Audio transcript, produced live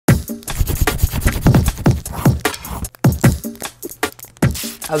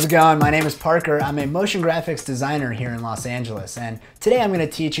How's it going? My name is Parker. I'm a motion graphics designer here in Los Angeles, and today I'm going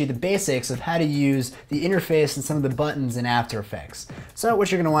to teach you the basics of how to use the interface and some of the buttons in After Effects. So what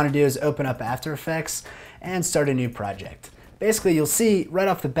you're going to want to do is open up After Effects and start a new project. Basically, you'll see right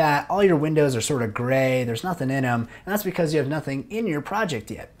off the bat, all your windows are sort of gray, there's nothing in them, and that's because you have nothing in your project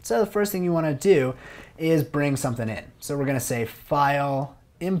yet. So the first thing you want to do is bring something in. So we're going to say File,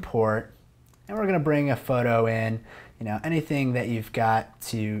 Import, and we're going to bring a photo in. You know, anything that you've got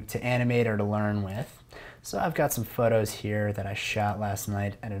to animate or to learn with. So I've got some photos here that I shot last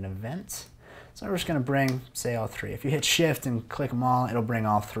night at an event. So we're just going to bring, say, all three. If you hit Shift and click them all, it'll bring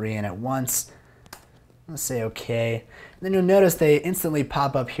all three in at once. Let's say OK. And then you'll notice they instantly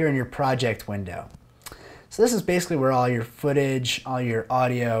pop up here in your project window. So this is basically where all your footage, all your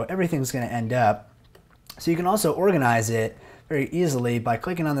audio, everything's going to end up. So you can also organize it very easily by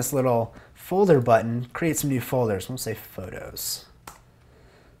clicking on this little folder button, create some new folders. We'll say Photos.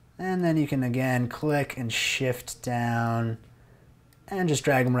 And then you can again click and shift down and just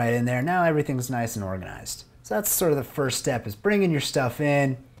drag them right in there. Now everything's nice and organized. So that's sort of the first step, is bringing your stuff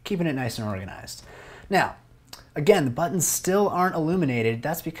in, keeping it nice and organized. Now, again, the buttons still aren't illuminated.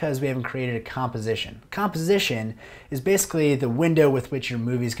 That's because we haven't created a composition. Composition is basically the window with which your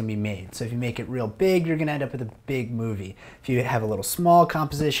movies can be made. So if you make it real big, you're going to end up with a big movie. If you have a little small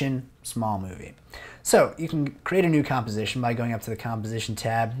composition, small movie. So you can create a new composition by going up to the Composition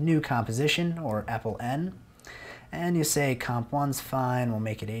tab, New Composition, or Apple N. And you say Comp 1's fine, we'll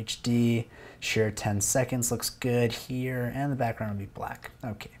make it HD. Sure, 10 seconds looks good here, and the background will be black.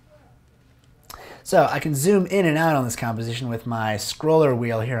 Okay. So I can zoom in and out on this composition with my scroller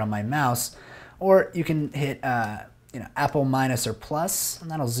wheel here on my mouse, or you can hit Apple minus or plus,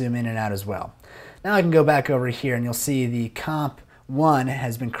 and that'll zoom in and out as well. Now I can go back over here and you'll see the Comp 1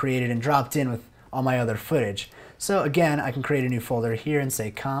 has been created and dropped in with all my other footage. So again, I can create a new folder here and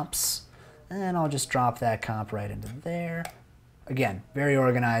say Comps, and I'll just drop that comp right into there. Again, very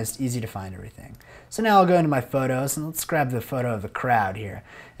organized, easy to find everything. So now I'll go into my photos, and let's grab the photo of the crowd here.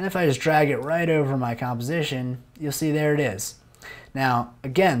 And if I just drag it right over my composition, you'll see there it is. Now,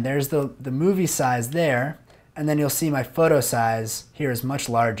 again, there's the movie size there, and then you'll see my photo size here is much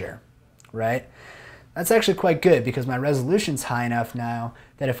larger, right? That's actually quite good because my resolution's high enough now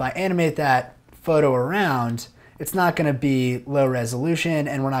that if I animate that photo around, it's not going to be low resolution,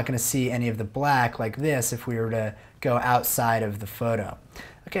 and we're not going to see any of the black like this if we were to go outside of the photo.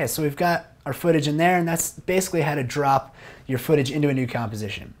 Okay, so we've got our footage in there, and that's basically how to drop your footage into a new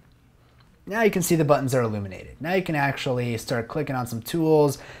composition. Now you can see the buttons are illuminated. Now you can actually start clicking on some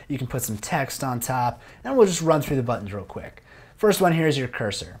tools. You can put some text on top, and we'll just run through the buttons real quick. First one here is your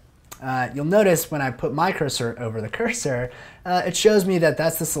cursor. You'll notice when I put my cursor over the cursor, it shows me that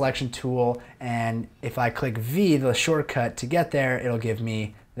that's the selection tool, and if I click V, the shortcut to get there, it'll give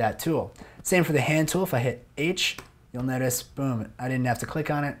me that tool. Same for the hand tool. If I hit H, you'll notice, boom, I didn't have to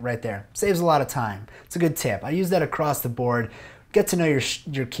click on it right there. Saves a lot of time. It's a good tip. I use that across the board. Get to know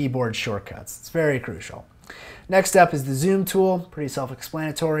your keyboard shortcuts. It's very crucial. Next up is the zoom tool. Pretty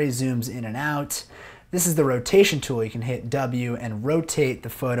self-explanatory. Zooms in and out. This is the rotation tool. You can hit W and rotate the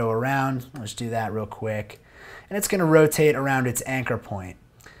photo around. Let's do that real quick. And it's going to rotate around its anchor point.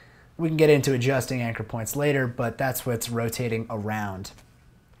 We can get into adjusting anchor points later, but that's what's rotating around.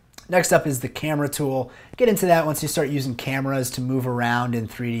 Next up is the camera tool. Get into that once you start using cameras to move around in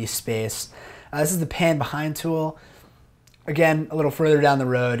 3D space. This is the pan behind tool. Again, a little further down the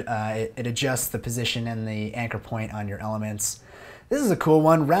road, it adjusts the position and the anchor point on your elements. This is a cool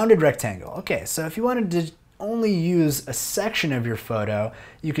one, rounded rectangle. Okay, so if you wanted to only use a section of your photo,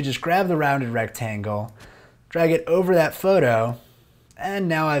 you could just grab the rounded rectangle, drag it over that photo, and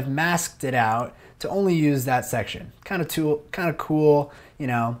now I've masked it out to only use that section. Kind of cool, you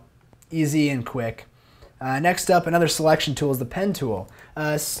know, easy and quick. Next up, another selection tool is the pen tool.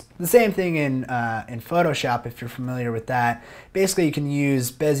 The same thing in Photoshop, if you're familiar with that. Basically, you can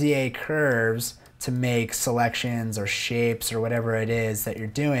use Bezier curves to make selections or shapes or whatever it is that you're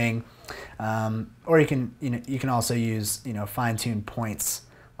doing, or you can also use fine-tuned points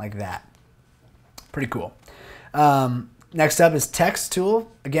like that. Pretty cool. Next up is text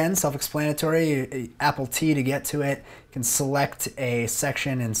tool. Again, self-explanatory. Apple T to get to it. You can select a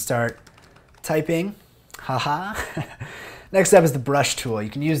section and start typing. Haha. Next up is the brush tool. You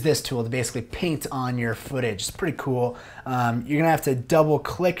can use this tool to basically paint on your footage. It's pretty cool. You're going to have to double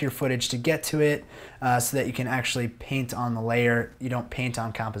click your footage to get to it so that you can actually paint on the layer. You don't paint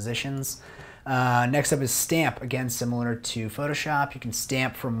on compositions. Next up is stamp. Again, similar to Photoshop. You can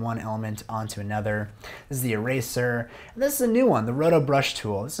stamp from one element onto another. This is the eraser. And this is a new one, the roto brush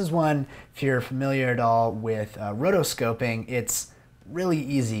tool. This is one, if you're familiar at all with rotoscoping, it's really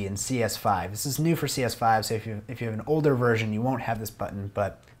easy in CS5. This is new for CS5, so if you have an older version, you won't have this button,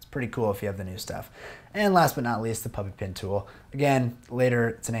 but it's pretty cool if you have the new stuff. And last but not least, the puppet pin tool. Again, later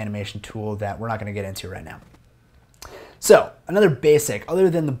it's an animation tool that we're not going to get into right now. So another basic, other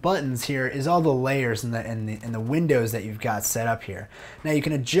than the buttons here, is all the layers and the windows that you've got set up here. Now you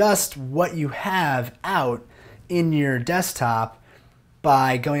can adjust what you have out in your desktop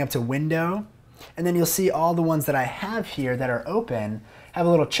by going up to Window, and then you'll see all the ones that I have here that are open have a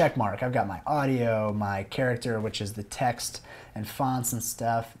little check mark. I've got my audio, my character, which is the text and fonts and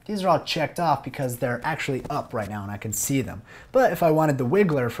stuff. These are all checked off because they're actually up right now and I can see them. But if I wanted the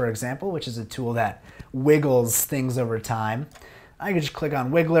Wiggler, for example, which is a tool that wiggles things over time, I could just click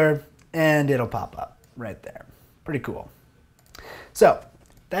on Wiggler and it'll pop up right there. Pretty cool. So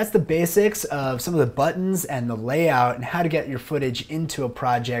that's the basics of some of the buttons and the layout and how to get your footage into a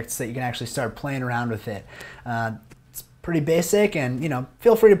project so that you can actually start playing around with it. It's pretty basic, and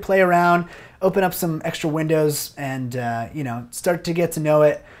feel free to play around, open up some extra windows, and start to get to know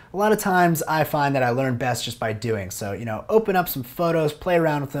it. A lot of times I find that I learn best just by doing. So open up some photos, play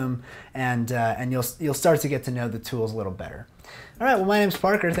around with them, and you'll start to get to know the tools a little better. All right, well, my name's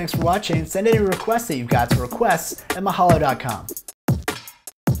Parker. Thanks for watching. Send any requests that you've got to requests@mahalo.com.